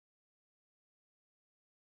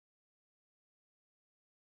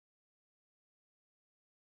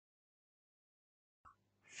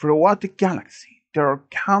Throughout the galaxy, there are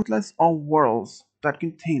countless of worlds that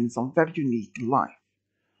contain some very unique life.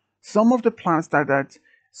 Some of the planets that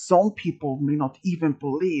some people may not even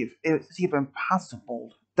believe is even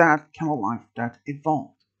possible that kind of life that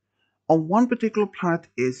evolved. On one particular planet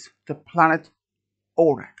is the planet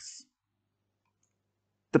Oryx.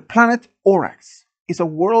 The planet Oryx is a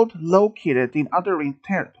world located in other ring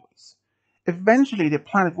territories. Eventually, the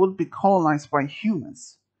planet would be colonized by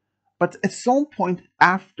humans, but at some point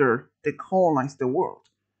after they colonized the world,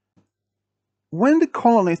 when the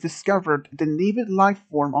colonists discovered the native life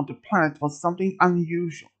form on the planet was something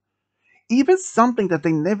unusual, even something that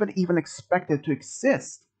they never even expected to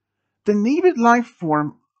exist. The native life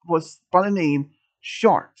form was by the name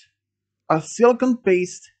Shard, a silicon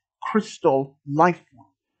based crystal life form.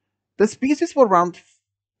 The species was around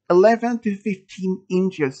 11 to 15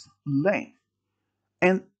 inches length,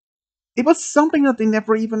 and it was something that they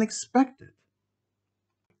never even expected.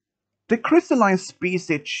 The crystalline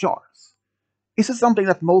species shards is something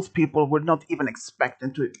that most people would not even expect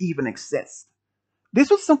to even exist. This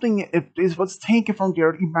was something it was taken from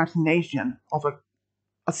their imagination of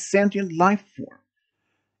a sentient life form.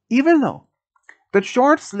 Even though the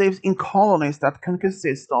shards lives in colonies that can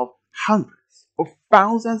consist of hundreds or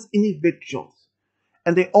thousands individuals,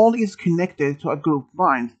 and they all is connected to a group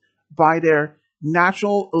mind by their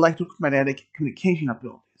natural electromagnetic communication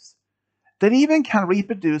abilities. They even can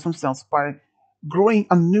reproduce themselves by growing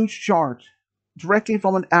a new shard directly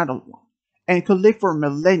from an adult one, and could live for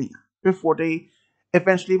millennia before they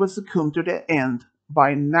eventually will succumb to the end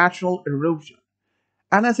by natural erosion.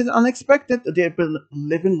 And as it's unexpected, they've been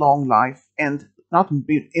living long life and not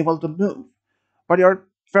being able to move, but they are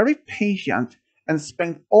very patient and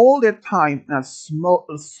spend all their time in a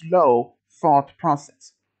slow thought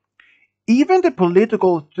process. Even the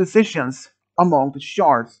political decisions among the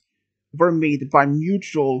shards were made by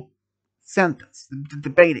mutual sentence,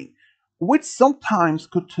 debating, which sometimes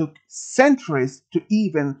could take centuries to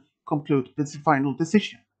even conclude this final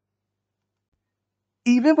decision.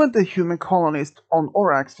 Even when the human colonists on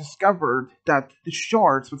Orax discovered that the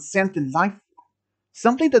shards were sentient life,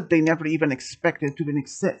 something that they never even expected to even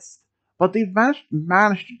exist, but they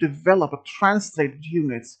managed to develop a translated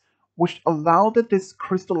units which allowed this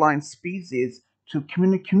crystalline species to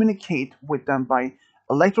communicate with them by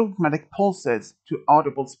electromagnetic pulses to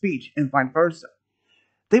audible speech and vice versa.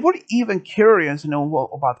 They were even curious to know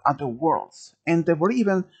about other worlds, and there were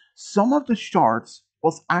even some of the shards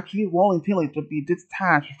was actually voluntarily to be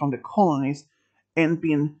detached from the colonies and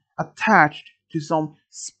being attached to some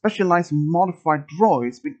specialized modified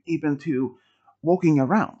droids with even to walking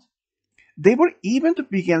around. They were even to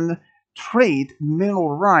begin trade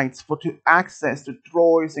mineral rights for to access to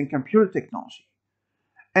droids and computer technology.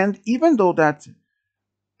 And even though that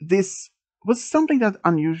this was something that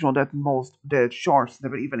unusual that most the sharks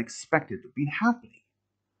never even expected to be happening.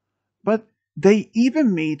 But they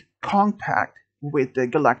even made contact with the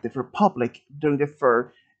Galactic Republic during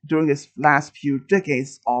this last few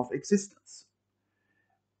decades of existence.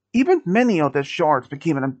 Even many of the sharks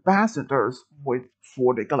became ambassadors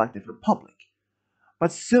for the Galactic Republic.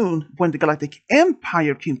 But soon, when the Galactic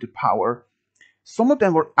Empire came to power, some of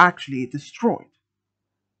them were actually destroyed.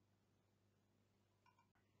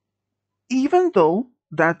 Even though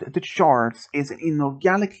that the shards is an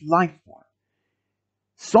inorganic life form,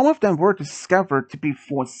 some of them were discovered to be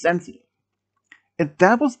force sensitive, and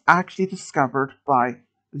that was actually discovered by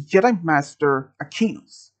Jedi Master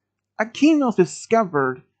Aquinos. Aquinos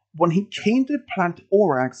discovered when he came to the planet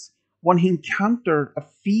Orax when he encountered a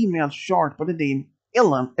female shard by the name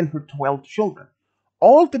Ilum and her 12 children,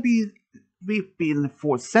 all to be being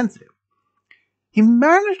force sensitive. He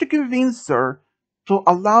managed to convince her to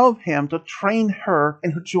allow him to train her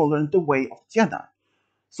and her children the way of Jedi.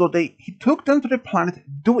 So he took them to the planet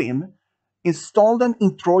Duim, installed them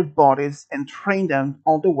in droid bodies, and trained them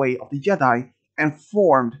on the way of the Jedi, and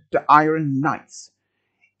formed the Iron Knights.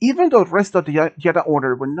 Even though the rest of the Jedi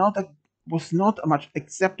Order was not much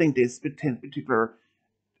accepting this particular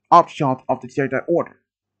upshot of the Jedi Order.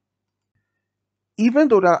 Even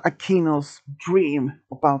though the Aquinos' dream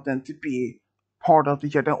about them to be part of the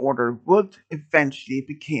Jedi Order would eventually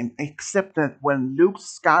become accepted when Luke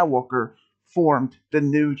Skywalker formed the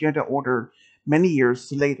new Jedi Order many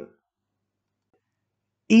years later.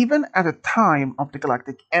 Even at the time of the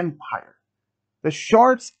Galactic Empire, the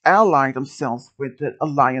Shards allied themselves with the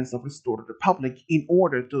Alliance of Restored Republic in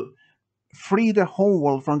order to free the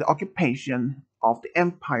homeworld from the occupation of the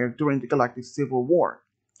Empire during the Galactic Civil War.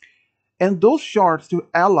 And those shards who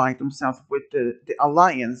allied themselves with the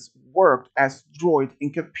Alliance worked as droid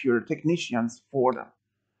and computer technicians for them.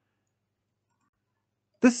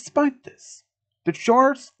 Despite this, the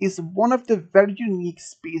shark is one of the very unique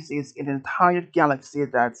species in the entire galaxy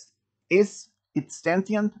that is it's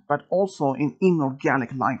sentient but also an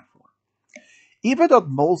inorganic life form. Even though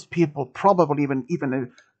most people probably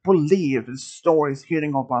even believe the stories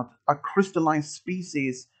hearing about a crystalline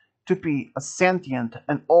species to be a sentient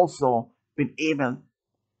and also being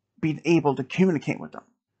able to communicate with them.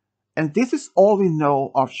 And this is all we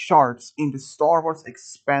know of sharks in the Star Wars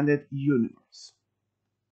expanded universe.